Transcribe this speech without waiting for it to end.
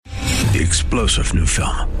The explosive new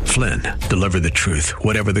film, Flynn, deliver the truth,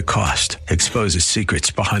 whatever the cost, exposes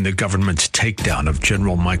secrets behind the government's takedown of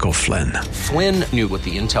General Michael Flynn. Flynn knew what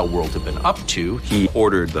the intel world had been up to. He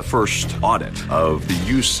ordered the first audit of the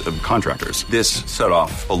use of contractors. This set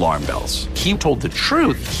off alarm bells. He told the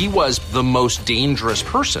truth. He was the most dangerous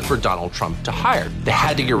person for Donald Trump to hire. They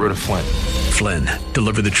had to get rid of Flynn. Flynn,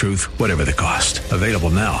 deliver the truth, whatever the cost. Available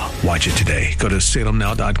now. Watch it today. Go to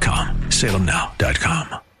salemnow.com.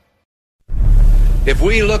 salemnow.com. If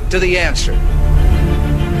we look to the answer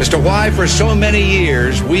as to why for so many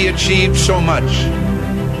years we achieved so much,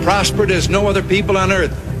 prospered as no other people on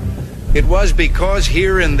earth, it was because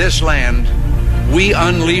here in this land we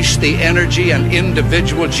unleashed the energy and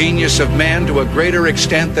individual genius of man to a greater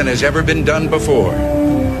extent than has ever been done before.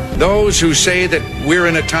 Those who say that we're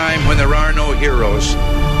in a time when there are no heroes,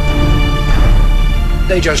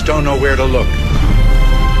 they just don't know where to look.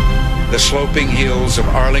 The sloping hills of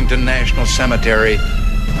Arlington National Cemetery,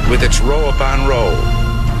 with its row upon row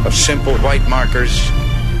of simple white markers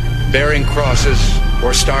bearing crosses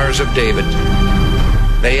or stars of David,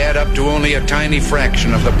 they add up to only a tiny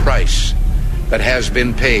fraction of the price that has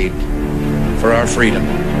been paid for our freedom.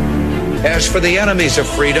 As for the enemies of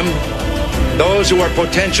freedom, those who are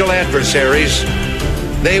potential adversaries,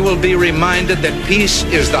 they will be reminded that peace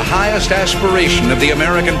is the highest aspiration of the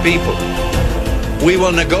American people. We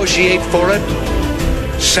will negotiate for it,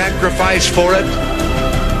 sacrifice for it.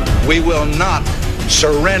 We will not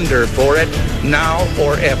surrender for it now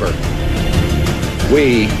or ever.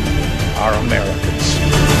 We are Americans.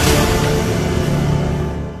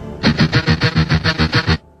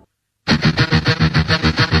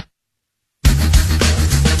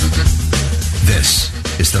 This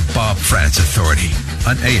is the Bob Frantz Authority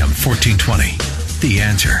on AM 1420. The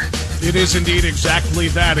Answer. It is indeed exactly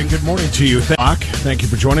that, and good morning to you. Thank you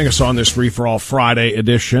for joining us on this Free-for-All Friday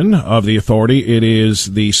edition of The Authority. It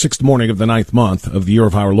is the 6th morning of the 9th month of the year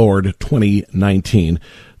of our Lord, 2019.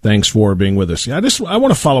 Thanks for being with us. I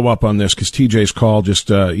want to follow up on this because TJ's call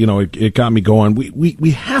just, it got me going.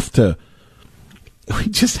 We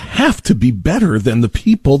just have to be better than the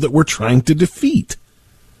people that we're trying to defeat.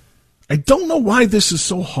 I don't know why this is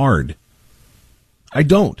so hard. I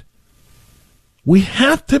don't. We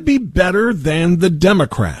have to be better than the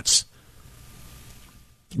Democrats.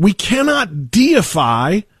 We cannot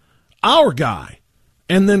deify our guy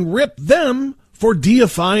and then rip them for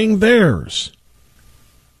deifying theirs.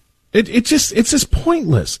 It's just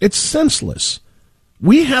pointless. It's senseless.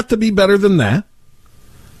 We have to be better than that.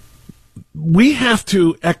 We have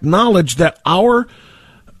to acknowledge that our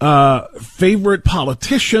favorite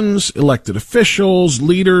politicians, elected officials,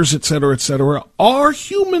 leaders, et cetera, are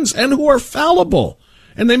humans and who are fallible,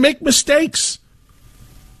 and they make mistakes.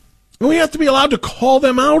 And we have to be allowed to call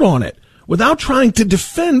them out on it without trying to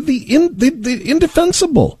defend the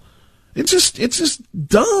indefensible. It's just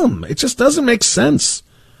dumb. It just doesn't make sense.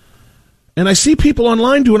 And I see people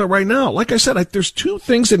online doing it right now. Like I said, there's two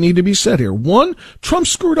things that need to be said here. One, Trump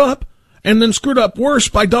screwed up. And then screwed up worse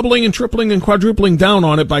by doubling and tripling and quadrupling down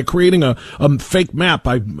on it by creating a fake map,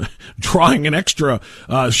 by drawing an extra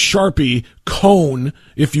Sharpie cone,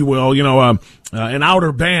 if you will, an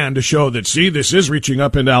outer band to show that, see, this is reaching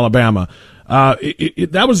up into Alabama.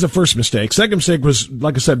 That was the first mistake. Second mistake was,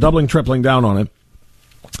 like I said, doubling, tripling down on it.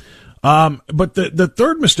 But the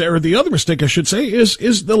third mistake, or the other mistake I should say,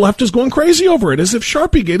 is the left is going crazy over it, as if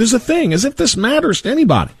Sharpiegate is a thing, as if this matters to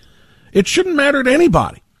anybody. It shouldn't matter to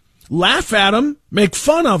anybody. Laugh at them, make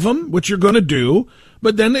fun of them, which you're going to do,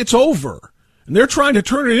 but then it's over. And they're trying to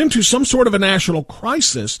turn it into some sort of a national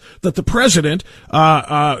crisis that the president,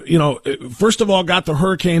 first of all got the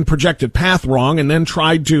hurricane projected path wrong and then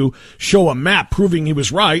tried to show a map proving he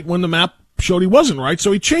was right when the map showed he wasn't right,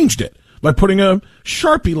 so he changed it by putting a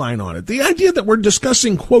Sharpie line on it. The idea that we're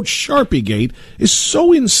discussing, quote, Sharpiegate is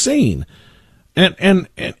so insane. And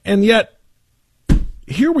yet,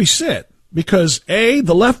 here we sit. Because A,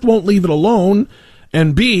 the left won't leave it alone,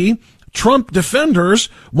 and B, Trump defenders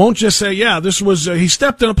won't just say, yeah, this was, he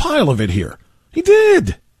stepped in a pile of it here. He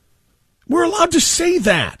did. We're allowed to say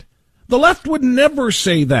that. The left would never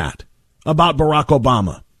say that about Barack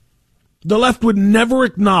Obama. The left would never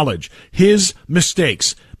acknowledge his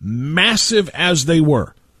mistakes, massive as they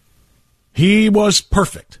were. He was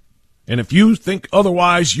perfect. And if you think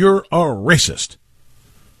otherwise, you're a racist.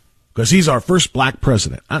 Because he's our first black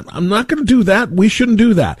president. I'm not going to do that. We shouldn't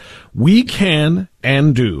do that. We can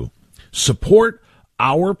and do support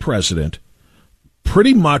our president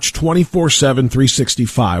pretty much 24/7,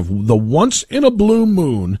 365. The once in a blue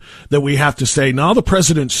moon that we have to say, now the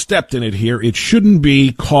president stepped in it here. It shouldn't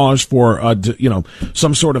be cause for,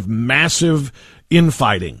 some sort of massive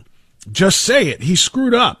infighting. Just say it. He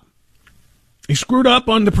screwed up. He screwed up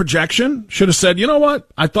on the projection. Should have said, you know what?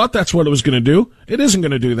 I thought that's what it was going to do. It isn't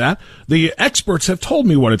going to do that. The experts have told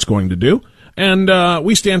me what it's going to do. And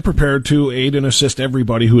we stand prepared to aid and assist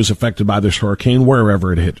everybody who is affected by this hurricane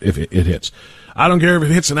wherever it hits. I don't care if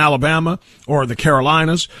it hits in Alabama or the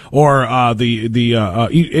Carolinas or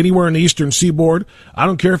anywhere in the eastern seaboard. I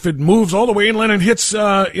don't care if it moves all the way inland and hits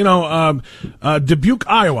Dubuque,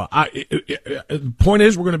 Iowa. The point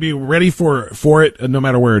is, we're going to be ready for it no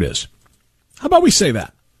matter where it is. How about we say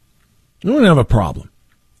that? We don't have a problem.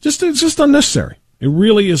 It's just unnecessary. It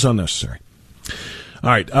really is unnecessary. All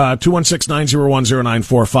right,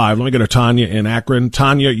 216-901-0945. Let me go to Tanya in Akron.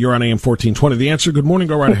 Tanya, you're on AM 1420. The Answer. Good morning.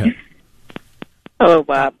 Go right ahead. Hello,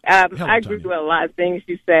 Bob. Hello, I agree with a lot of things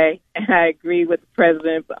you say, and I agree with the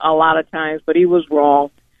president a lot of times, but he was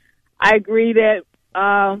wrong. I agree that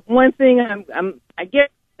one thing I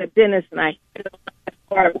get the dentist, and I hear that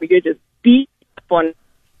part where you're just beat up on.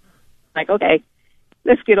 Like, okay,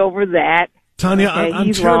 let's get over that. Tanya, okay,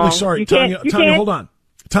 I'm terribly wrong. sorry. Tanya, hold on.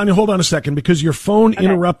 Tanya, hold on a second, because your phone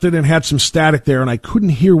interrupted and had some static there, and I couldn't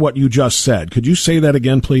hear what you just said. Could you say that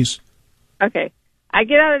again, please? Okay. I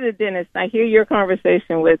get out of the dentist, and I hear your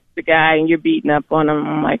conversation with the guy, and you're beating up on him.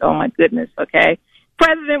 I'm like, oh, my goodness, okay?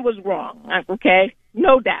 President was wrong, okay?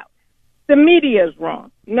 No doubt. The media is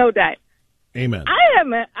wrong, no doubt. Amen.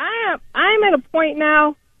 I'm at a point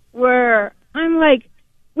now where I'm like,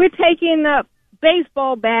 we're taking a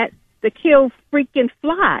baseball bat to kill freaking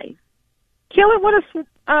flies. Kill it with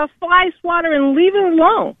a fly swatter and leave it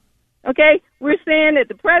alone. Okay? We're saying that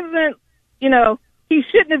the president, he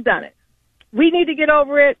shouldn't have done it. We need to get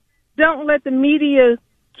over it. Don't let the media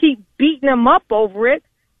keep beating him up over it,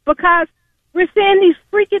 because we're saying these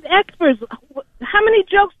freaking experts. How many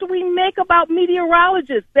jokes do we make about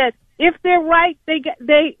meteorologists that if they're right,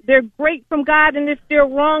 they're great from God, and if they're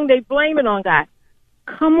wrong, they blame it on God?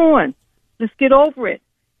 Come on, let's get over it.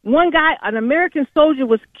 One guy, an American soldier,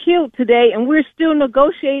 was killed today, and we're still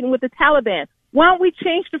negotiating with the Taliban. Why don't we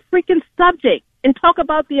change the freaking subject and talk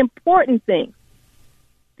about the important things?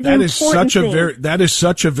 That is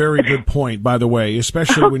such a very good point, by the way,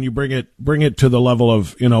 especially when you bring it to the level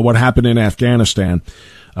of, what happened in Afghanistan.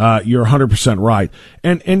 You're 100% right.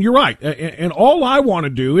 And you're right. And all I want to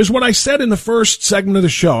do is what I said in the first segment of the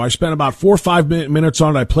show. I spent about 4 or 5 minutes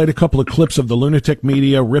on it. I played a couple of clips of the lunatic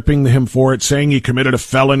media ripping him for it, saying he committed a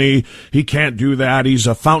felony. He can't do that. He's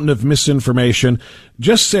a fountain of misinformation.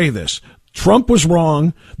 Just say this. Trump was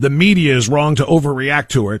wrong. The media is wrong to overreact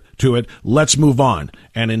to it. Let's move on.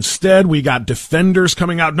 And instead, we got defenders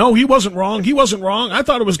coming out. No, he wasn't wrong. He wasn't wrong. I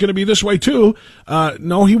thought it was going to be this way too.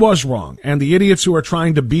 No, he was wrong. And the idiots who are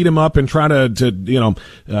trying to beat him up and try to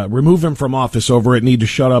remove him from office over it need to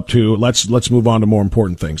shut up too. Let's move on to more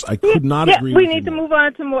important things. I could not agree. We need to move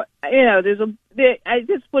on to more. I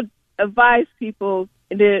just would advise people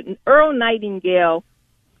that Earl Nightingale,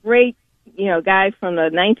 great. Guy from the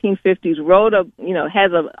 1950s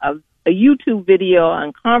has a YouTube video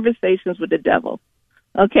on conversations with the devil,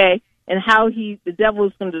 okay, and how the devil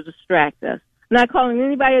is going to distract us. I'm not calling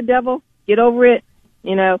anybody a devil. Get over it,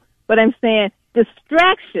 but I'm saying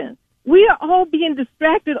distraction. We are all being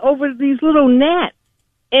distracted over these little gnats,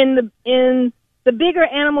 and the bigger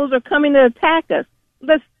animals are coming to attack us.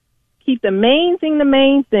 Let's keep the main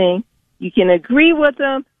thing. You can agree with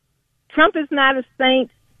them. Trump is not a saint.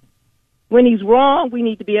 When he's wrong, we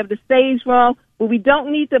need to be able to say he's wrong, but we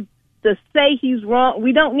don't need to say he's wrong.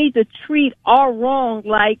 We don't need to treat our wrong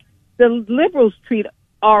like the liberals treat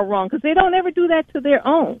our wrong, because they don't ever do that to their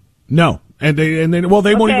own. No, and they won't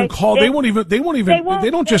even call. They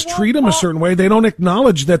don't just treat them a certain way. They don't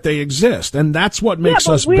acknowledge that they exist, and that's what makes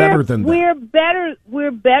us better than them.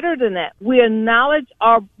 We're better than that. We acknowledge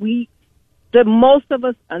most of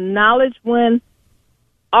us acknowledge when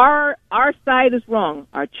our side is wrong.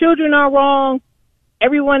 Our children are wrong.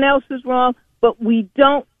 Everyone else is wrong. But we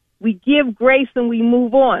give grace and we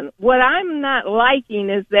move on. What I'm not liking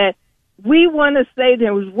is that we want to say that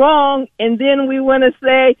it was wrong, and then we want to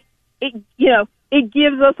say it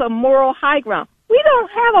gives us a moral high ground. We don't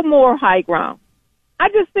have a moral high ground. I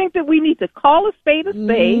just think that we need to call a spade a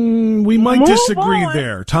spade. We might disagree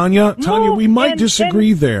there, Tanya. We might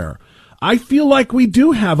disagree there. I feel like we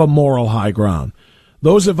do have a moral high ground.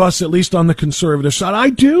 Those of us, at least on the conservative side, I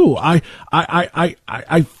do. I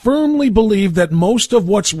firmly believe that most of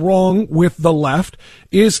what's wrong with the left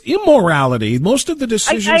is immorality. Most of the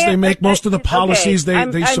decisions they make, most of the policies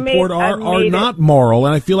they support are not moral,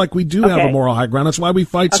 and I feel like we do have a moral high ground. That's why we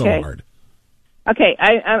fight so hard. Okay,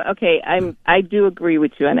 I do agree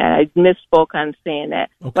with you, and I misspoke on saying that.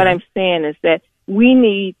 Okay. What I'm saying is that we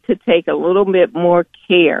need to take a little bit more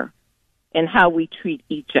care and how we treat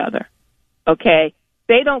each other. Okay?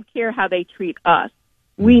 They don't care how they treat us.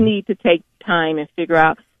 We need to take time and figure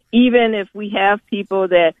out, even if we have people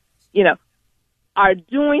that, are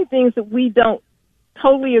doing things that we don't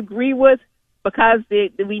totally agree with, because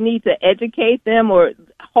we need to educate them or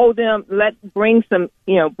hold them, bring some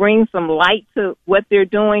light to what they're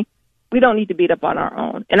doing. We don't need to beat up on our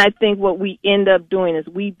own. And I think what we end up doing is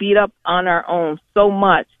we beat up on our own so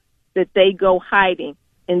much that they go hiding,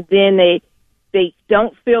 and then they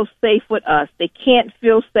don't feel safe with us. They can't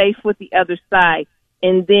feel safe with the other side.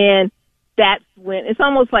 And then that's when it's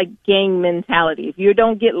almost like gang mentality. If you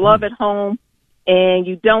don't get love at home and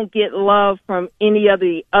you don't get love from any of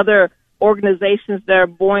the other organizations that are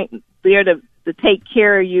there to take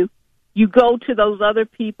care of you, you go to those other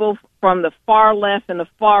people from the far left and the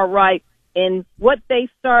far right, and what they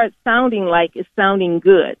start sounding like is sounding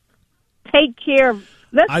good. Take care of.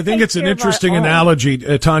 I think it's an interesting analogy,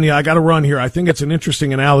 Tanya. I got to run here. I think it's an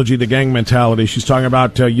interesting analogy to gang mentality. She's talking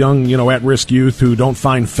about young, at-risk youth who don't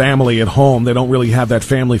find family at home. They don't really have that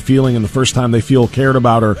family feeling, and the first time they feel cared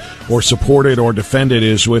about or supported or defended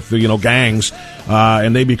is with gangs,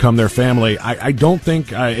 and they become their family. I don't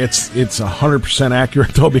think it's 100%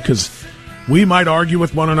 accurate though, because we might argue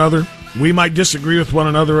with one another. We might disagree with one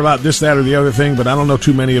another about this, that, or the other thing, but I don't know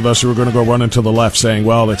too many of us who are going to go running to the left saying,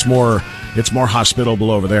 well, it's more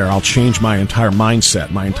hospitable over there. I'll change my entire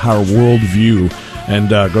mindset, my entire worldview, and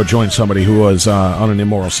go join somebody who was on an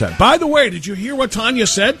immoral set. By the way, did you hear what Tanya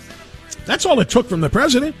said? That's all it took from the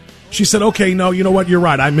president. She said, okay, no, you know what, you're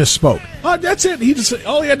right, I misspoke. That's it.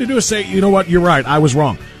 All he had to do is say, you know what, you're right, I was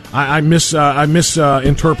wrong. I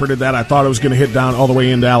misinterpreted that. I thought it was going to hit down all the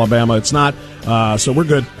way into Alabama. It's not. So we're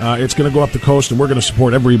good. It's going to go up the coast, and we're going to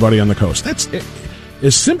support everybody on the coast. That's it.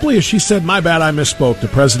 As simply as she said, my bad, I misspoke, the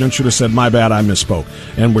president should have said, my bad, I misspoke.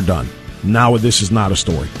 And we're done. Now this is not a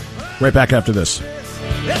story. Right back after this.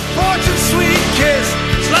 That fortune sweet kiss,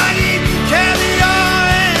 it's like eating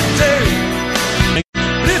caviar and dairy.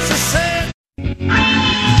 But it's a sad...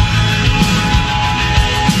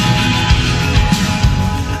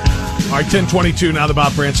 All right, 10:22 now. The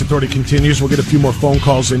Bob Frantz Authority continues. We'll get a few more phone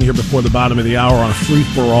calls in here before the bottom of the hour on a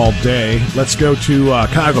free-for-all day. Let's go to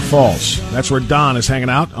Cuyahoga Falls. That's where Don is hanging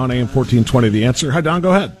out on AM 1420. The Answer. Hi, Don.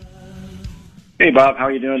 Go ahead. Hey, Bob. How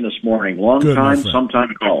are you doing this morning? Long Good, time,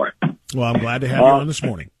 sometime caller. Well, I'm glad to have you on this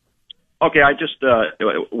morning. Okay, I just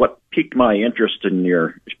what piqued my interest in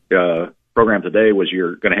your program today was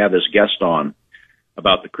you're going to have this guest on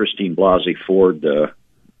about the Christine Blasey Ford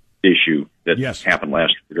issue that happened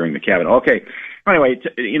last year during the cabinet. Okay. Anyway,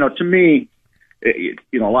 to me,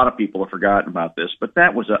 a lot of people have forgotten about this, but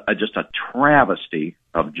that was just a travesty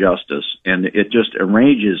of justice, and it just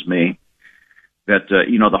enrages me that,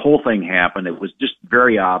 the whole thing happened. It was just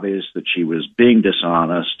very obvious that she was being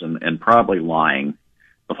dishonest and probably lying.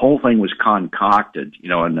 The whole thing was concocted,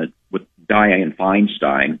 with Dianne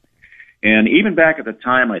Feinstein. And even back at the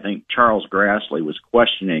time, I think Charles Grassley was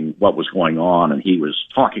questioning what was going on, and he was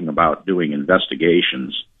talking about doing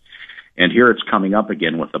investigations. And here it's coming up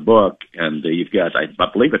again with the book, and you've got, I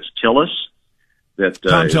believe it's Tillis.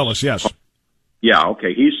 Tom Tillis, yes. Yeah,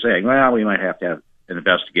 okay. He's saying, well, we might have to have an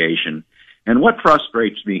investigation. And what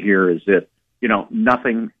frustrates me here is that,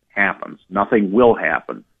 nothing happens. Nothing will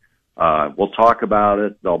happen. We'll talk about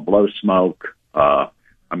it. They'll blow smoke.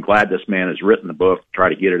 I'm glad this man has written the book to try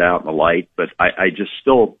to get it out in the light, but it's just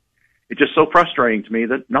so frustrating to me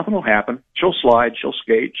that nothing will happen. She'll slide, she'll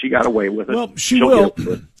skate, she got away with it. Well, she will.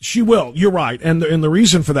 She will. You're right. And the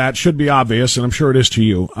reason for that should be obvious, and I'm sure it is to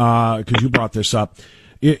you, because you brought this up.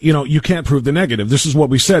 You can't prove the negative. This is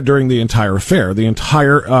what we said during the entire affair, the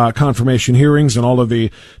entire confirmation hearings and all of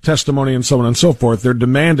the testimony and so on and so forth. They're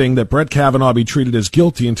demanding that Brett Kavanaugh be treated as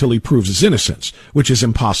guilty until he proves his innocence, which is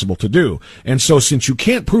impossible to do. And so since you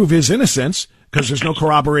can't prove his innocence, because there's no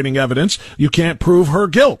corroborating evidence, you can't prove her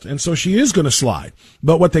guilt. And so she is going to slide.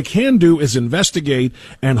 But what they can do is investigate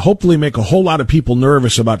and hopefully make a whole lot of people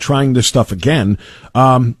nervous about trying this stuff again.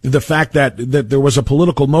 The fact that there was a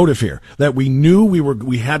political motive here, that we knew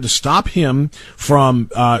we had to stop him from,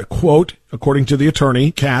 quote, according to the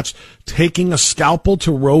attorney, Katz, taking a scalpel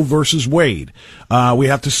to Roe versus Wade. We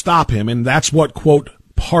have to stop him. And that's what, quote,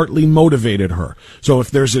 partly motivated her. So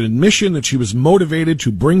if there's an admission that she was motivated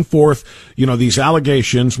to bring forth, these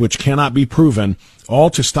allegations, which cannot be proven,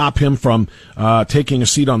 all to stop him from taking a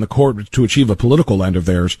seat on the court to achieve a political end of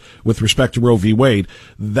theirs with respect to Roe v. Wade,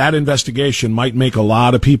 that investigation might make a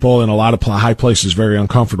lot of people in a lot of high places very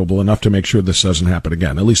uncomfortable enough to make sure this doesn't happen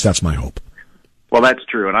again. At least that's my hope. Well, that's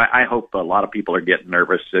true, and I hope a lot of people are getting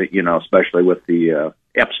nervous, especially with the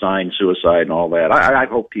Epstein suicide and all that. I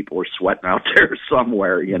hope people are sweating out there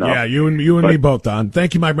somewhere, Yeah, you and me both, Don.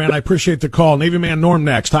 Thank you, my man. I appreciate the call. Navy man Norm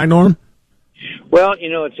next. Hi, Norm. Well,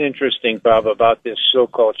 it's interesting, Bob, about this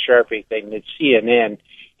so-called Sharpie thing, that CNN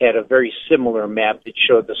had a very similar map that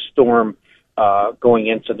showed the storm going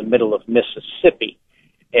into the middle of Mississippi,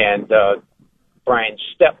 and Brian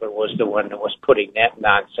Stetler was the one that was putting that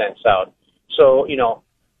nonsense out. So,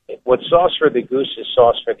 what's sauce for the goose is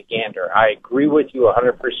sauce for the gander. I agree with you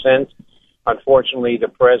 100%. Unfortunately, the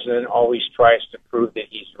president always tries to prove that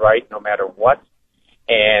he's right no matter what.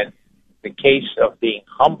 And the case of being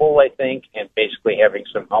humble, I think, and basically having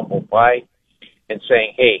some humble pie and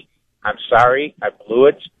saying, hey, I'm sorry, I blew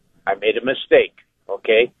it, I made a mistake,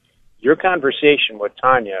 okay? Your conversation with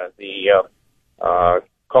Tanya, the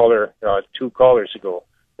caller 2 callers ago,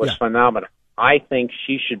 was phenomenal. I think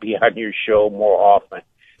she should be on your show more often.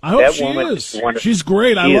 I hope she is. She's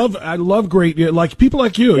great. I love great, like people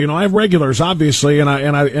like you. I have regulars, obviously, and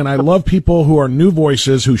I love people who are new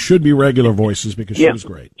voices who should be regular voices because she was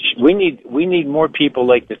great. We need more people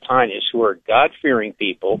like the Tanyas who are God-fearing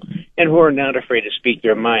people and who are not afraid to speak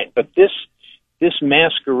their mind. But this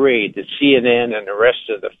masquerade that CNN and the rest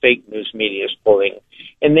of the fake news media is pulling,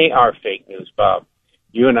 and they are fake news, Bob.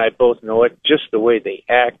 You and I both know it. Just the way they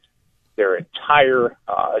act. Their entire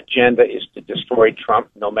agenda is to destroy Trump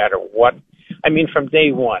no matter what. I mean, from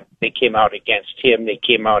day one, they came out against him. They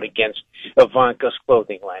came out against Ivanka's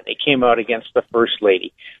clothing line. They came out against the First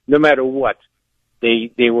Lady. No matter what,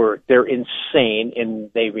 they're insane,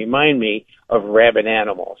 and they remind me of rabid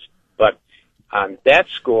animals. But on that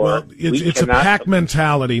score, it's a pack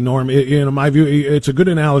mentality, Norm. In my view, it's a good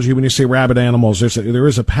analogy when you say rabid animals. There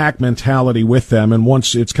is a pack mentality with them, and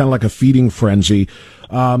once it's kind of like a feeding frenzy.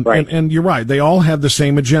 Right. And you're right. They all have the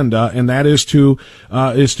same agenda, and that is to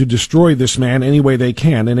destroy this man any way they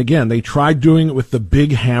can. And again, they tried doing it with the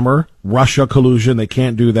big hammer, Russia collusion. They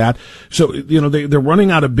can't do that. So, they're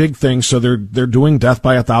running out of big things. So they're doing death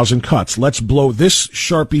by 1,000 cuts. Let's blow this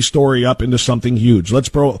Sharpie story up into something huge. Let's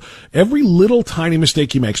blow every little tiny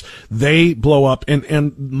mistake he makes. They blow up.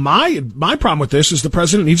 And my problem with this is the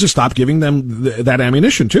president needs to stop giving them that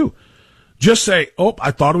ammunition too. Just say, I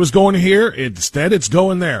thought it was going here. Instead, it's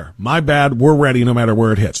going there. My bad. We're ready no matter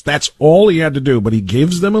where it hits. That's all he had to do. But he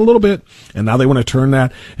gives them a little bit, and now they want to turn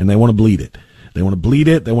that, and they want to bleed it. They want to bleed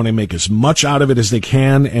it. They want to make as much out of it as they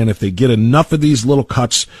can. And if they get enough of these little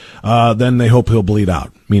cuts, then they hope he'll bleed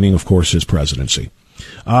out, meaning, of course, his presidency.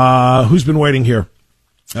 Who's been waiting here?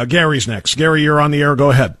 Gary's next. Gary, you're on the air. Go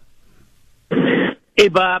ahead. Hey,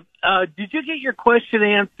 Bob. Did you get your question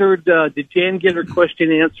answered? Did Jan get her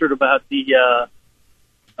question answered about the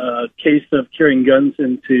case of carrying guns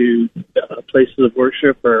into places of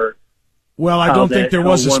worship? Well, I don't think there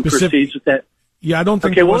was a specific. Yeah, I don't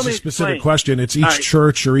think there was a specific question. It's each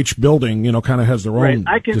church or each building, kind of has their own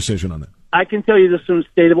decision on that. I can tell you this from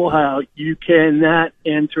State of Ohio: you cannot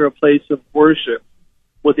enter a place of worship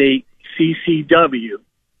with a CCW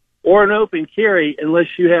or an open carry unless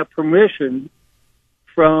you have permission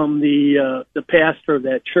from the pastor of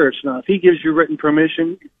that church. Now, if he gives you written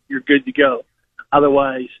permission, you're good to go.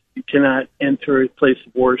 Otherwise, you cannot enter a place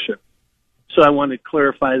of worship. So I want to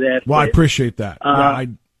clarify that. Well, I appreciate that.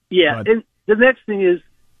 And the next thing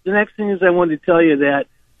is I wanted to tell you that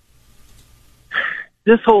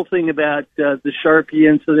this whole thing about the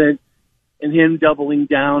Sharpie incident and him doubling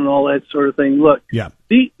down and all that sort of thing. Look,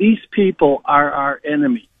 these people are our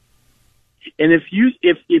enemy. And if you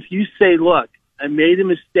say, look, I made a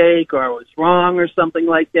mistake or I was wrong or something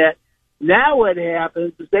like that. Now what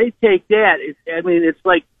happens is they take that. It's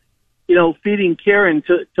like, feeding Karen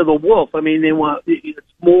to the wolf. I mean, they want it's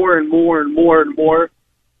more and more and more and more.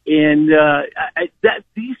 And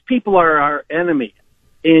these people are our enemy.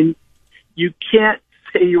 And you can't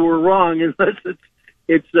say you were wrong unless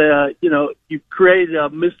it's you created a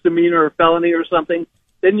misdemeanor or felony or something.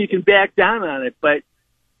 Then you can back down on it. But,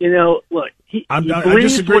 look, I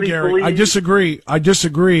disagree, Gary. I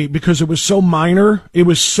disagree because it was so minor. It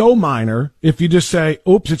was so minor. If you just say,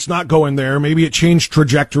 oops, it's not going there. Maybe it changed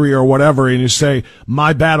trajectory or whatever. And you say,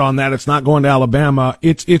 my bad on that. It's not going to Alabama.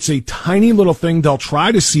 It's a tiny little thing they'll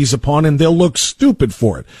try to seize upon and they'll look stupid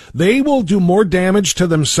for it. They will do more damage to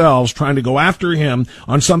themselves trying to go after him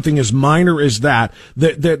on something as minor as that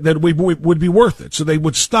would be worth it. So they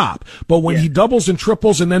would stop. But when he doubles and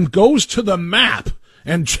triples and then goes to the map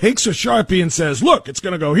and takes a Sharpie and says, look, it's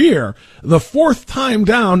going to go here, the fourth time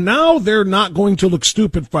down, now they're not going to look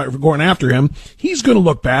stupid for going after him. He's going to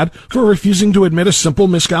look bad for refusing to admit a simple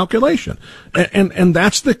miscalculation. And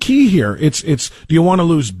that's the key here. It's do you want to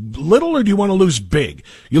lose little or do you want to lose big?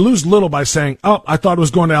 You lose little by saying, oh, I thought it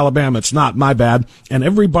was going to Alabama. It's not, my bad. And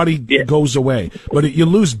everybody goes away. But you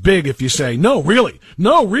lose big if you say, no, really.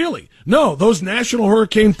 No, those National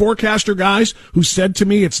Hurricane Forecaster guys who said to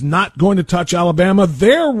me it's not going to touch Alabama,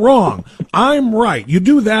 they're wrong. I'm right. You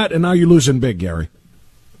do that, and now you're losing big, Gary.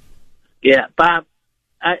 Yeah, Bob,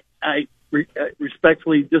 I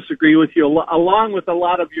respectfully disagree with you, along with a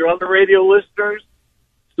lot of your other radio listeners.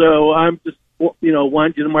 So I'm just,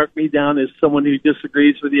 want you to mark me down as someone who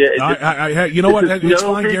disagrees with you. You know what? It's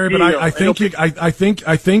fine, Gary, but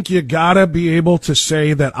I think you gotta be able to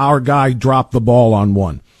say that our guy dropped the ball on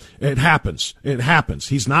one. It happens.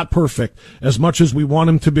 He's not perfect as much as we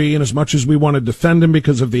want him to be and as much as we want to defend him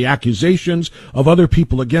because of the accusations of other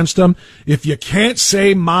people against him. If you can't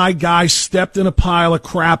say my guy stepped in a pile of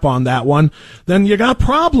crap on that one, then you got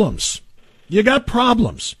problems.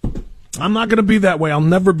 I'm not going to be that way. I'll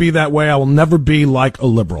never be that way. I will never be like a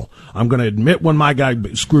liberal. I'm going to admit when my guy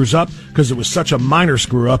screws up because it was such a minor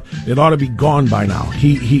screw up. It ought to be gone by now.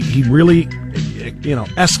 He really,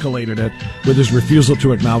 escalated it with his refusal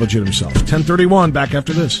to acknowledge it himself. 10:31, back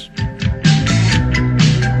after this.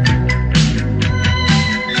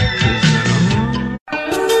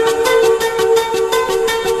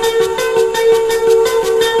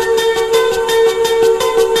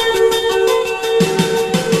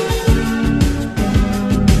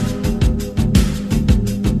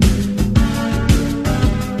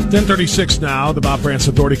 .36 now. The Bob Frantz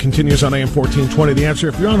Authority continues on AM 1420. The Answer.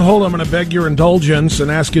 If you're on hold, I'm going to beg your indulgence and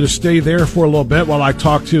ask you to stay there for a little bit while I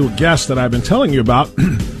talk to a guest that I've been telling you about.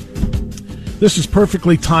 This is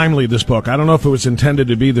perfectly timely, this book. I don't know if it was intended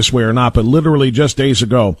to be this way or not, but literally just days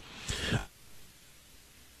ago,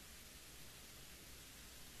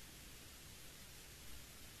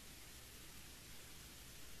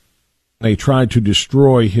 they tried to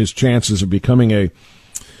destroy his chances of becoming a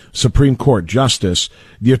Supreme Court justice.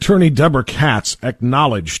 The attorney Deborah Katz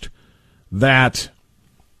acknowledged that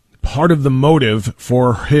part of the motive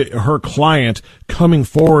for her client coming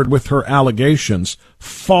forward with her allegations,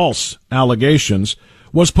 false allegations,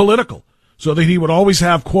 was political, so that he would always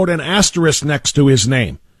have, quote, an asterisk next to his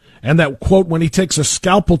name. And that, quote, when he takes a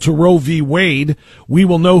scalpel to Roe v. Wade, we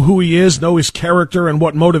will know who he is, know his character, and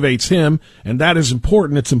what motivates him. And that is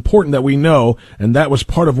important. It's important that we know. And that was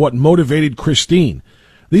part of what motivated Christine.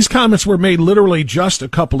 These comments were made literally just a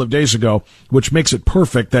couple of days ago, which makes it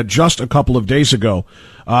perfect that just a couple of days ago,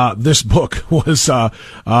 this book was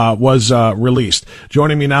released.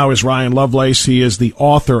 Joining me now is Ryan Lovelace. He is the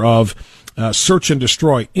author of Search and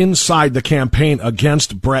Destroy: Inside the Campaign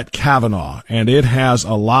Against Brett Kavanaugh. And it has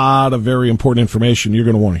a lot of very important information you're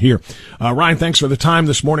going to want to hear. Ryan, thanks for the time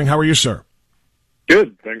this morning. How are you, sir?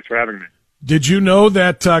 Good. Thanks for having me. Did you know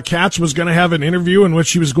that Katz was going to have an interview in which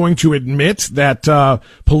she was going to admit that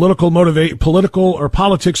politics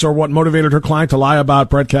are what motivated her client to lie about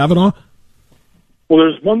Brett Kavanaugh? Well,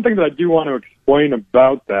 there's one thing that I do want to explain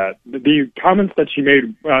about that. The comments that she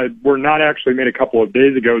made were not actually made a couple of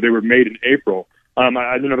days ago. They were made in April.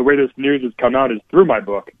 The way this news has come out is through my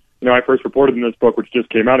book. I first reported in this book, which just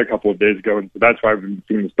came out a couple of days ago, and so that's why I've been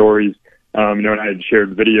seeing the stories, and I had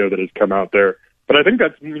shared video that has come out there. But I think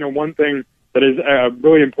that's, one thing that is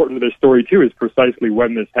really important to this story, too, is precisely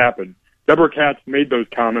when this happened. Deborah Katz made those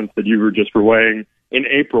comments that you were just relaying in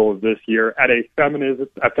April of this year at a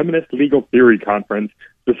feminist legal theory conference,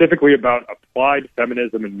 specifically about applied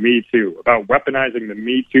feminism and Me Too, about weaponizing the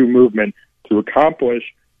Me Too movement to accomplish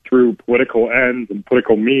through political ends and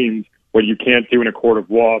political means what you can't do in a court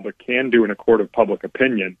of law but can do in a court of public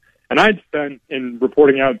opinion. And I'd spent, in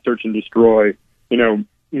reporting out Search and Destroy,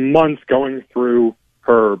 months going through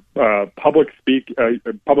her public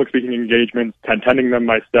speaking engagements, attending them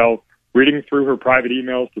myself, reading through her private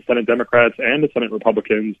emails to Senate Democrats and to Senate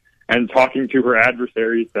Republicans, and talking to her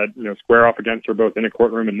adversaries that square off against her both in a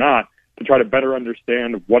courtroom and not, to try to better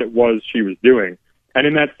understand what it was she was doing. And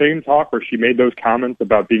in that same talk where she made those comments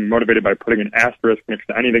about being motivated by putting an asterisk next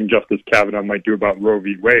to anything Justice Kavanaugh might do about Roe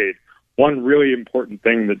v. Wade, one really important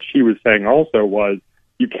thing that she was saying also was,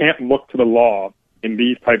 you can't look to the law in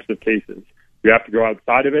these types of cases. You have to go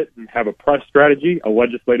outside of it and have a press strategy, a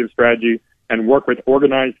legislative strategy, and work with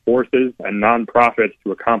organized forces and nonprofits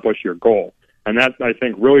to accomplish your goal. And that, I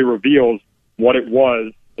think, really reveals what it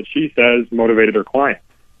was that she says motivated her client.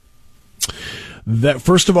 That,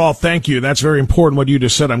 first of all, thank you. That's very important what you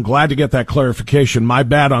just said. I'm glad to get that clarification. My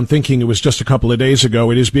bad on thinking it was just a couple of days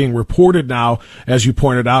ago. It is being reported now, as you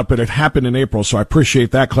pointed out, but it happened in April, so I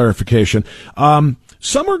appreciate that clarification.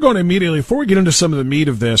 Some are going to immediately, before we get into some of the meat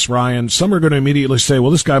of this, Ryan, some are going to immediately say, well,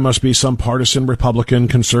 this guy must be some partisan Republican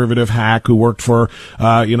conservative hack who worked for,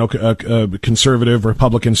 a conservative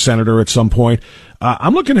Republican senator at some point.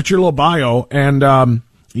 I'm looking at your little bio, and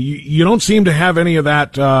you don't seem to have any of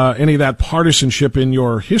that partisanship in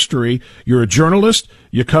your history. You're a journalist.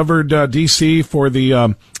 You covered D.C. for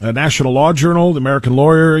the National Law Journal, the American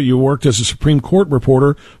Lawyer. You worked as a Supreme Court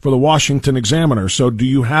reporter for the Washington Examiner. So do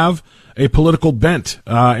you have a political bent,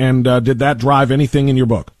 and did that drive anything in your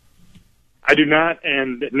book? I do not,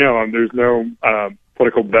 and no, there's no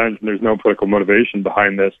political bent, and there's no political motivation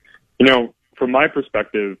behind this. From my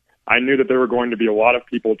perspective, I knew that there were going to be a lot of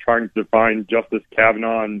people trying to define Justice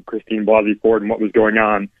Kavanaugh and Christine Blasey Ford and what was going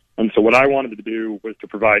on. And so what I wanted to do was to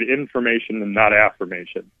provide information and not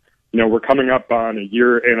affirmation. We're coming up on a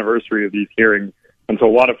year anniversary of these hearings, and so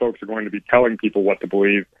a lot of folks are going to be telling people what to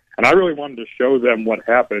believe. And I really wanted to show them what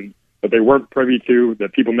happened that they weren't privy to,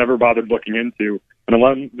 that people never bothered looking into,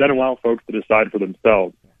 and then allow folks to decide for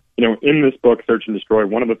themselves. In this book, Search and Destroy,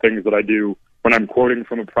 one of the things that I do when I'm quoting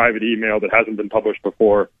from a private email that hasn't been published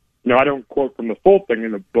before, I don't quote from the full thing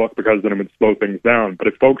in the book because then it would slow things down. But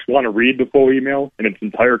if folks want to read the full email in its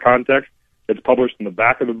entire context, it's published in the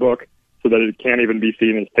back of the book so that it can't even be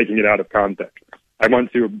seen as taking it out of context. I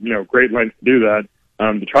went to great lengths to do that,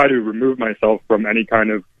 to try to remove myself from any kind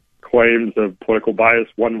of claims of political bias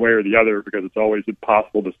one way or the other, because it's always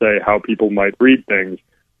impossible to say how people might read things.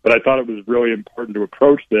 But I thought it was really important to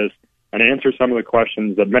approach this and answer some of the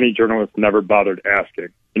questions that many journalists never bothered asking.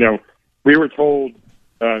 We were told,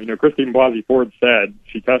 Christine Blasey Ford said,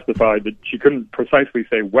 she testified that she couldn't precisely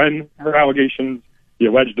say when her allegations, the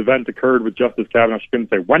alleged event occurred with Justice Kavanaugh. She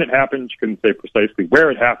couldn't say when it happened. She couldn't say precisely where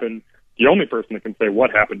it happened. The only person that can say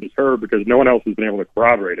what happened is her, because no one else has been able to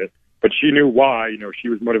corroborate it. But she knew why. She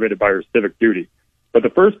was motivated by her civic duty. But the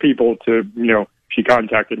first people she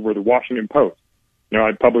contacted were the Washington Post.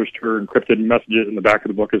 I published her encrypted messages in the back of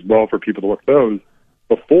the book as well for people to look at those.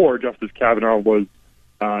 Before Justice Kavanaugh was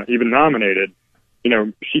even nominated,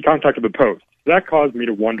 she contacted the Post. That caused me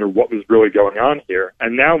to wonder what was really going on here.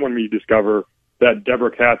 And now when we discover that Deborah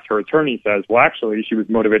Katz, her attorney, says, well, actually, she was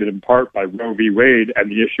motivated in part by Roe v. Wade and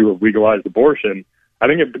the issue of legalized abortion, I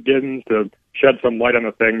think it begins to shed some light on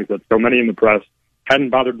the things that so many in the press hadn't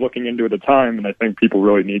bothered looking into at the time, and I think people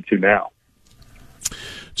really need to now.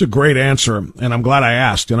 It's a great answer, and I'm glad I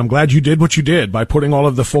asked, and I'm glad you did what you did by putting all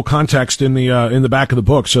of the full context in the back of the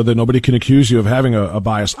book so that nobody can accuse you of having a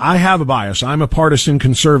bias. I have a bias. I'm a partisan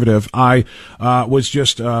conservative. I was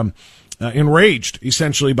just enraged,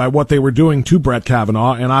 essentially, by what they were doing to Brett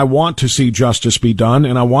Kavanaugh, and I want to see justice be done,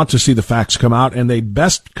 and I want to see the facts come out, and they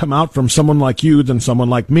best come out from someone like you than someone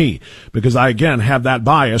like me, because I, again, have that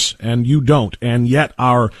bias, and you don't, and yet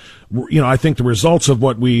I think the results of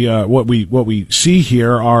what we see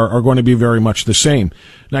here are going to be very much the same.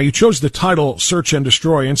 Now, you chose the title "Search and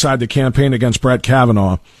Destroy" inside the campaign against Brett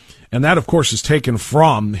Kavanaugh, and that, of course, is taken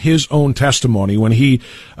from his own testimony when he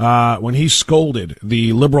scolded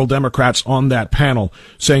the liberal Democrats on that panel,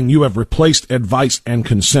 saying, "You have replaced advice and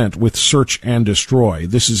consent with search and destroy."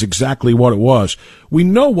 This is exactly what it was. We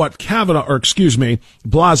know what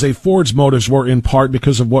Blasey Ford's motives were in part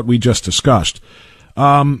because of what we just discussed.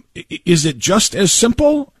 Is it just as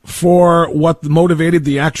simple for what motivated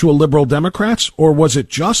the actual liberal Democrats, or was it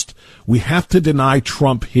just we have to deny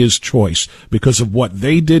Trump his choice because of what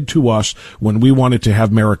they did to us when we wanted to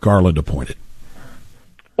have Merrick Garland appointed?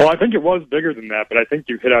 Well, I think it was bigger than that, but I think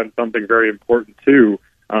you hit on something very important too,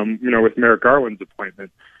 with Merrick Garland's appointment.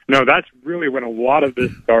 That's really when a lot of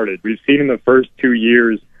this started. We've seen in the first 2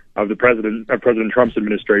 years of President Trump's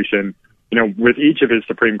administration, with each of his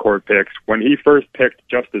Supreme Court picks, when he first picked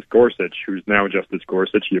Justice Gorsuch, who's now Justice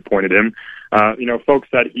Gorsuch, he appointed him, folks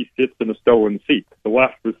said he sits in a stolen seat. The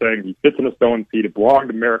left was saying he sits in a stolen seat. It belonged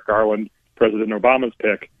to Merrick Garland, President Obama's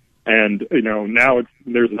pick. And, now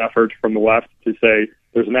there's an effort from the left to say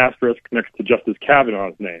there's an asterisk next to Justice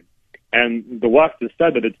Kavanaugh's name. And the left has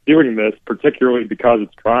said that it's doing this particularly because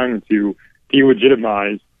it's trying to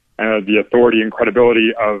delegitimize the authority and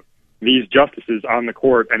credibility of these justices on the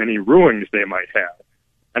court and any rulings they might have.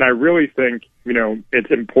 And I really think, it's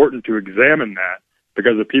important to examine that,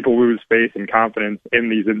 because if people lose faith and confidence in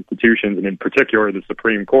these institutions, and in particular the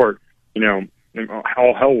Supreme Court,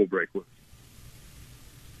 all hell will break loose.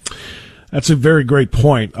 That's a very great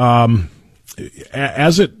point.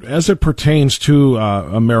 as it pertains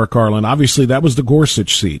to Merrick Garland, obviously that was the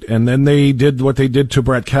Gorsuch seat, and then they did what they did to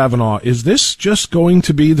Brett Kavanaugh. Is this just going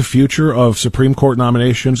to be the future of Supreme Court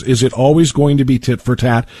nominations? Is it always going to be tit for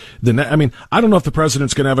tat? I mean, I don't know if the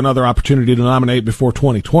president's going to have another opportunity to nominate before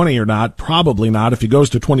 2020 or not. Probably not. If he goes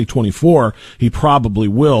to 2024, he probably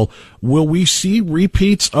will. Will we see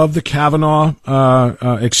repeats of the Kavanaugh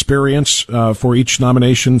experience for each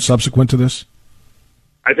nomination subsequent to this?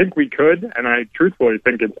 I think we could, and I truthfully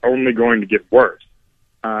think it's only going to get worse.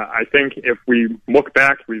 I think if we look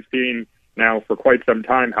back, we've seen now for quite some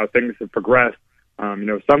time how things have progressed.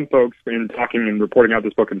 Some folks, in talking and reporting out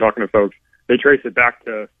this book and talking to folks, they trace it back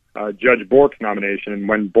to Judge Bork's nomination, and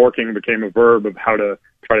when borking became a verb of how to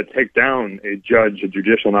try to take down a judge, a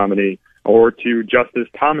judicial nominee, or to Justice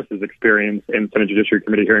Thomas's experience in Senate Judiciary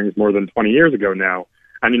Committee hearings more than 20 years ago now.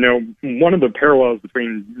 And, one of the parallels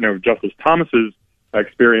between, Justice Thomas's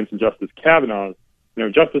experience and Justice Kavanaugh's,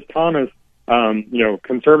 Justice Thomas,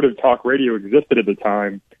 conservative talk radio existed at the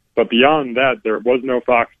time, but beyond that, there was no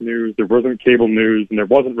Fox News, there wasn't cable news, and there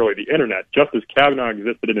wasn't really the internet. Justice Kavanaugh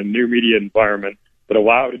existed in a new media environment that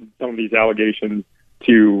allowed some of these allegations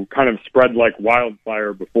to kind of spread like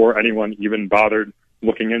wildfire before anyone even bothered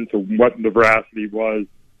looking into what the veracity was,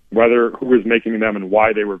 who was making them, and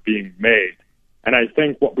why they were being made. And I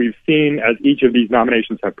think what we've seen as each of these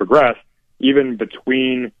nominations have progressed, even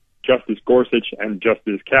between Justice Gorsuch and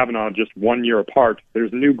Justice Kavanaugh, just 1 year apart,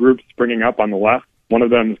 there's new groups springing up on the left. One of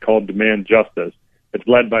them is called Demand Justice. It's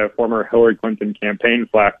led by a former Hillary Clinton campaign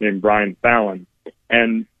flack named Brian Fallon.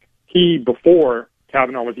 And he, before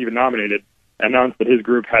Kavanaugh was even nominated, announced that his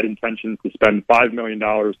group had intentions to spend $5 million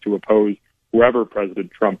to oppose whoever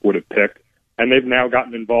President Trump would have picked. And they've now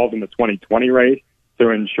gotten involved in the 2020 race to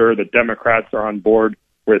ensure that Democrats are on board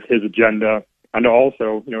with his agenda, and to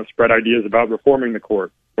also, spread ideas about reforming the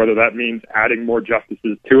court, whether that means adding more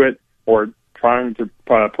justices to it or trying to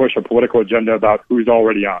push a political agenda about who's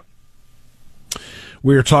already on.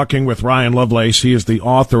 We're talking with Ryan Lovelace. He is the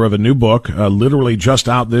author of a new book, literally just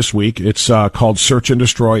out this week. It's called Search and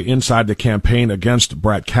Destroy: Inside the Campaign Against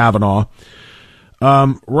Brett Kavanaugh.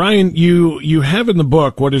 Ryan, you have in the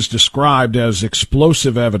book what is described as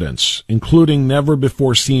explosive evidence, including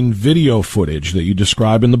never-before-seen video footage that you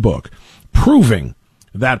describe in the book, proving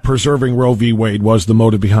that preserving Roe v. Wade was the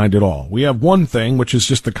motive behind it all. We have one thing, which is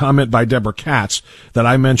just the comment by Deborah Katz that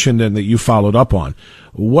I mentioned and that you followed up on.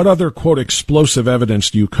 What other, quote, explosive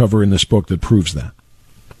evidence do you cover in this book that proves that?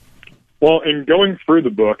 Well, in going through the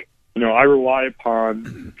book, I rely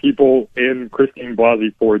upon people in Christine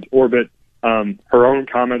Blasey Ford's orbit, her own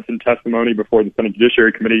comments and testimony before the Senate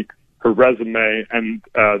Judiciary Committee, her resume, and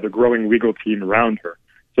the growing legal team around her.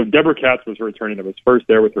 So Deborah Katz was her attorney that was first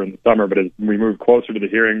there with her in the summer, but as we moved closer to the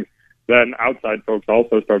hearings, then outside folks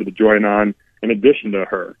also started to join on in addition to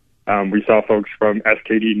her. We saw folks from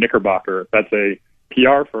SKD Knickerbocker. That's a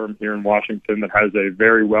PR firm here in Washington that has a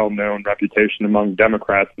very well-known reputation among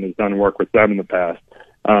Democrats and has done work with them in the past.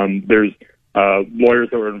 There's lawyers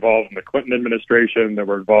that were involved in the Clinton administration, that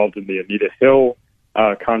were involved in the Anita Hill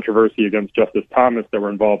controversy against Justice Thomas, that were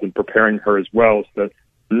involved in preparing her as well, so that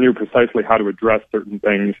knew precisely how to address certain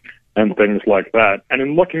things and things like that. And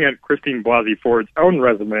in looking at Christine Blasey Ford's own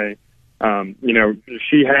resume,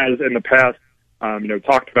 she has in the past,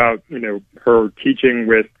 talked about, her teaching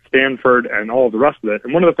with Stanford and all of the rest of it.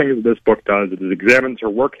 And one of the things that this book does is it examines her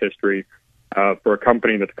work history for a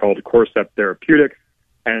company that's called Corcept Therapeutics.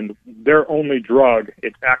 And their only drug,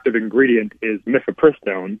 its active ingredient, is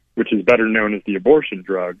mifepristone, which is better known as the abortion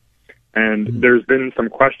drug. And there's been some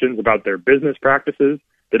questions about their business practices.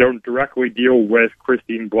 They don't directly deal with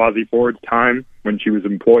Christine Blasey Ford's time when she was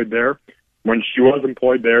employed there. When she was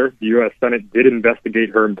employed there, the U.S. Senate did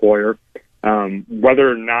investigate her employer. Whether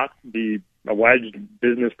or not the alleged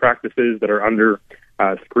business practices that are under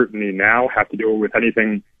scrutiny now have to do with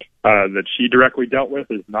anything that she directly dealt with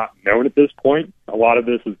is not known at this point. A lot of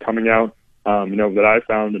this is coming out, that I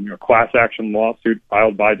found in a class action lawsuit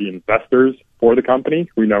filed by the investors for the company,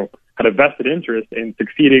 who, had a vested interest in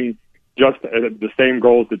succeeding just at the same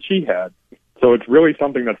goals that she had. So it's really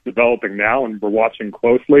something that's developing now, and we're watching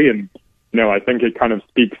closely. And, I think it kind of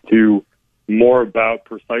speaks to more about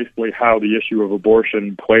precisely how the issue of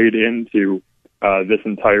abortion played into this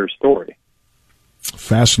entire story.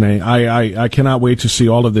 Fascinating. I cannot wait to see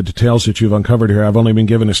all of the details that you've uncovered here. I've only been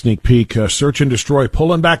given a sneak peek. Search and Destroy,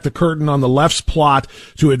 pulling back the curtain on the left's plot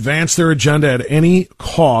to advance their agenda at any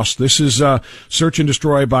cost. This is Search and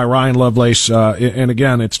Destroy by Ryan Lovelace. And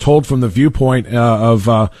again, it's told from the viewpoint of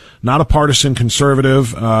not a partisan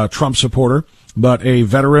conservative Trump supporter, but a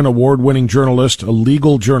veteran, award-winning journalist, a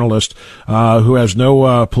legal journalist, who has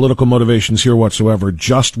no political motivations here whatsoever,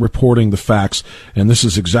 just reporting the facts. And this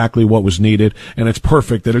is exactly what was needed. And it's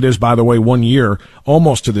perfect that it is, by the way, 1 year,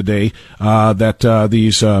 almost to the day, that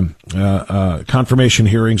these confirmation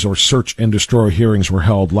hearings or search and destroy hearings were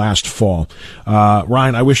held last fall.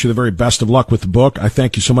 Ryan, I wish you the very best of luck with the book. I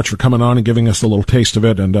thank you so much for coming on and giving us a little taste of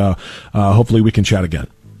it, and hopefully we can chat again.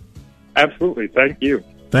 Absolutely. Thank you.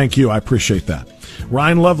 Thank you. I appreciate that.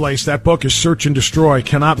 Ryan Lovelace, that book is Search and Destroy.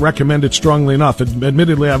 Cannot recommend it strongly enough.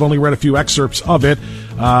 Admittedly, I've only read a few excerpts of it,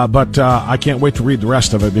 but I can't wait to read the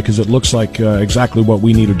rest of it because it looks like exactly what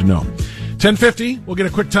we needed to know. 10:50, we'll get a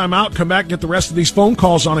quick time out, come back, get the rest of these phone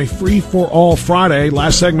calls on a free-for-all Friday.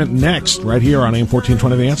 Last segment next, right here on AM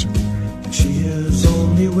 1420 The Answer. She hears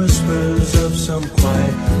only whispers of some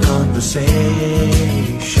quiet conversation.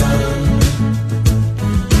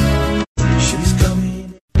 She's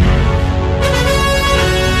coming.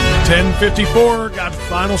 10:54, got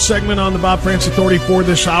final segment on the Bob Frantz Authority for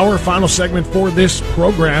this hour, final segment for this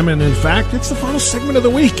program, and in fact, it's the final segment of the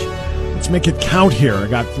week. Let's make it count here. I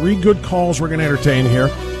got 3 good calls we're going to entertain here.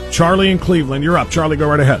 Charlie in Cleveland, you're up. Charlie, go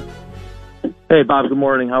right ahead. Hey, Bob, good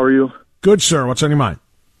morning. How are you? Good, sir. What's on your mind?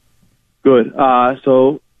 Good.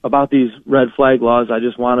 So about these red flag laws, I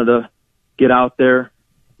just wanted to get out there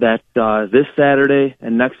that this Saturday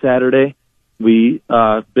and next Saturday, we,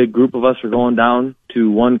 big group of us are going down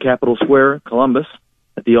to 1 Capitol Square, Columbus,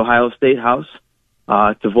 at the Ohio State House,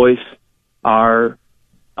 to voice our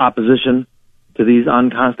opposition to these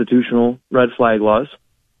unconstitutional red flag laws.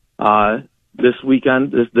 This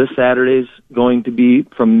weekend, this Saturday's going to be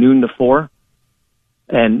from noon to 4.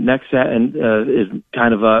 And is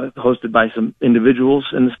kind of hosted by some individuals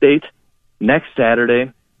in the state. Next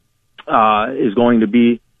Saturday is going to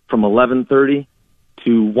be from 11:30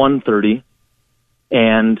 to 1:30,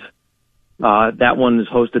 and that one is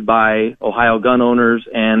hosted by Ohio gun owners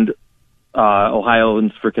and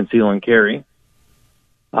Ohioans for Conceal and Carry.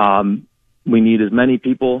 We need as many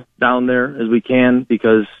people down there as we can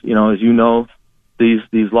because, as you know,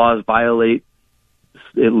 these laws violate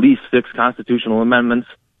at least 6 constitutional amendments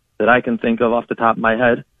that I can think of off the top of my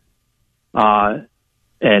head.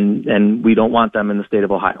 And we don't want them in the state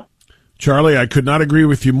of Ohio. Charlie, I could not agree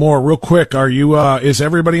with you more. Real quick, are you, is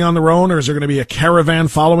everybody on their own, or is there going to be a caravan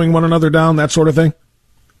following one another down, that sort of thing?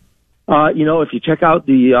 If you check out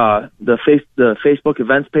the Facebook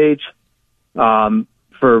events page,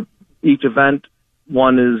 for each event,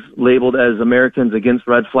 one is labeled as Americans Against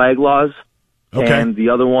Red Flag Laws. Okay. And the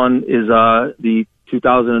other one is, the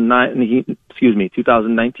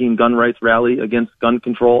 2019 gun rights rally against gun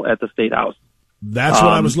control at the State House. That's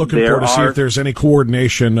what I was looking for, to see if there's any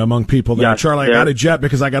coordination among people there. Yes, Charlie, I got to jet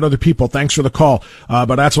because I got other people. Thanks for the call.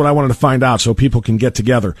 But that's what I wanted to find out so people can get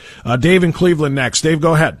together. Dave in Cleveland next. Dave,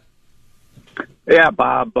 go ahead. Yeah,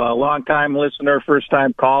 Bob, long-time listener,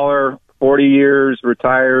 first-time caller, 40 years,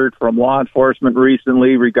 retired from law enforcement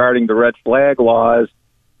recently regarding the red flag laws.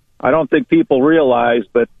 I don't think people realize,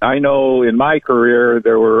 but I know in my career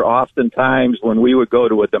there were often times when we would go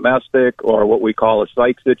to a domestic or what we call a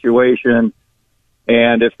psych situation,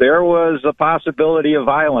 and if there was a possibility of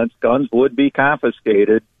violence, guns would be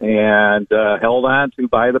confiscated and held on to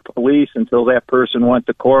by the police until that person went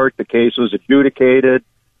to court, the case was adjudicated,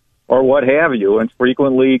 or what have you, and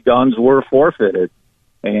frequently guns were forfeited.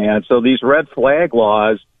 And so these red flag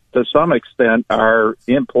laws, to some extent, are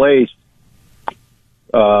in place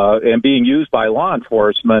and being used by law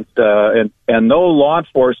enforcement, and no law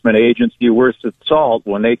enforcement agency worth its salt,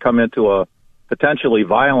 when they come into a potentially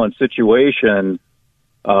violent situation,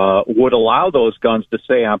 would allow those guns to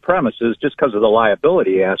stay on premises just because of the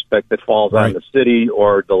liability aspect that falls on the city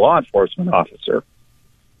or the law enforcement officer.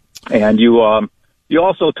 And you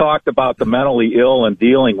also talked about the mentally ill and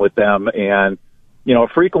dealing with them, and it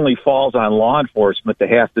frequently falls on law enforcement to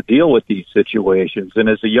have to deal with these situations. And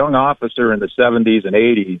as a young officer in the 70s and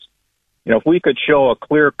 80s, if we could show a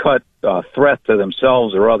clear-cut threat to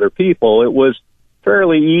themselves or other people, it was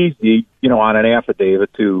fairly easy, on an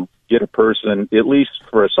affidavit to get a person, at least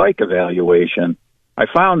for a psych evaluation. I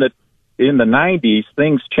found that in the 90s,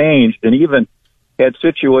 things changed and even had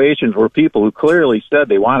situations where people who clearly said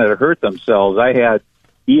they wanted to hurt themselves, I had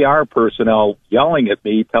ER personnel yelling at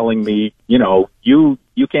me, telling me, you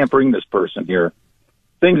can't bring this person here.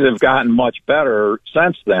 Things have gotten much better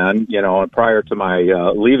since then, and prior to my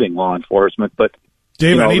leaving law enforcement. But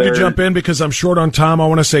Dave, I need to jump in because I'm short on time. I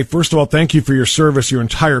want to say, first of all, thank you for your service, your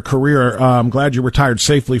entire career. I'm glad you retired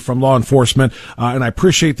safely from law enforcement, and I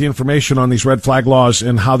appreciate the information on these red flag laws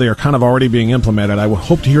and how they are kind of already being implemented. I will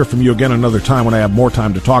hope to hear from you again another time when I have more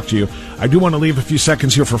time to talk to you. I do want to leave a few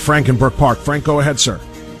seconds here for Frank in Brook Park. Frank, go ahead, sir.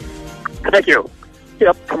 Thank you.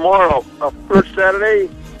 Yep, tomorrow, first Saturday,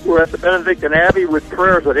 we're at the Benedictine Abbey with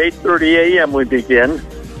prayers at 8:30 a.m. we begin.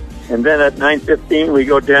 And then at 9:15, we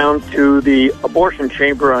go down to the abortion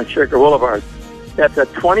chamber on Shaker Boulevard. That's at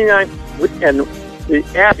 29th, and the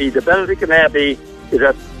Abbey, the Benedictine Abbey,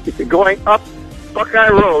 if you're going up Buckeye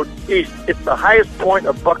Road east, it's the highest point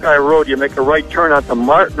of Buckeye Road. You make a right turn onto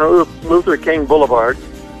Martin Luther King Boulevard,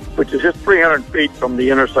 which is just 300 feet from the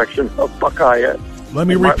intersection of Buckeye. Let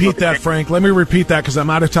me repeat that, Frank. Let me repeat that because I'm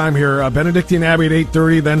out of time here. Benedictine Abbey at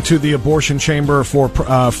 8:30, then to the abortion chamber for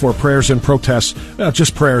prayers and protests.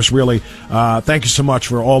 Just prayers, really. Thank you so much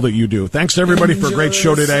for all that you do. Thanks to everybody for a great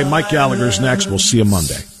show today. Mike Gallagher's next. We'll see you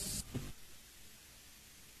Monday.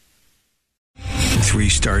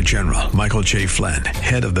 3-star General Michael J. Flynn,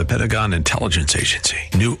 head of the Pentagon Intelligence Agency,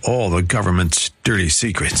 knew all the government's dirty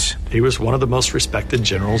secrets. He was one of the most respected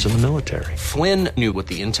generals in the military. Flynn knew what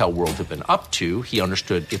the intel world had been up to. He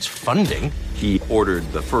understood its funding. He ordered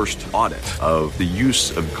the first audit of the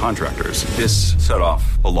use of contractors. This set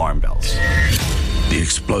off alarm bells. The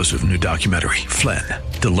explosive new documentary, Flynn,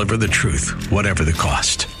 Deliver the Truth, Whatever the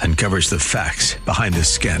Cost, uncovers the facts behind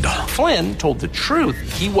this scandal. Flynn told the truth.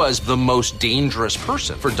 He was the most dangerous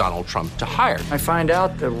person for Donald Trump to hire. I find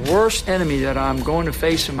out the worst enemy that I'm going to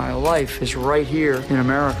face in my life is right here in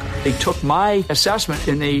America. They took my assessment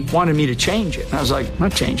and they wanted me to change it. And I was like, I'm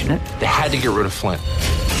not changing it. They had to get rid of Flynn.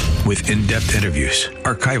 With in-depth interviews,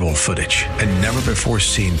 archival footage, and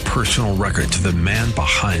never-before-seen personal records of the man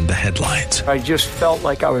behind the headlines. I just felt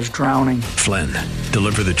like I was drowning. Flynn,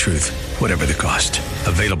 Deliver the Truth, Whatever the Cost.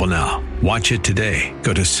 Available now. Watch it today.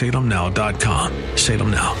 Go to salemnow.com.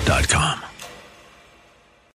 salemnow.com.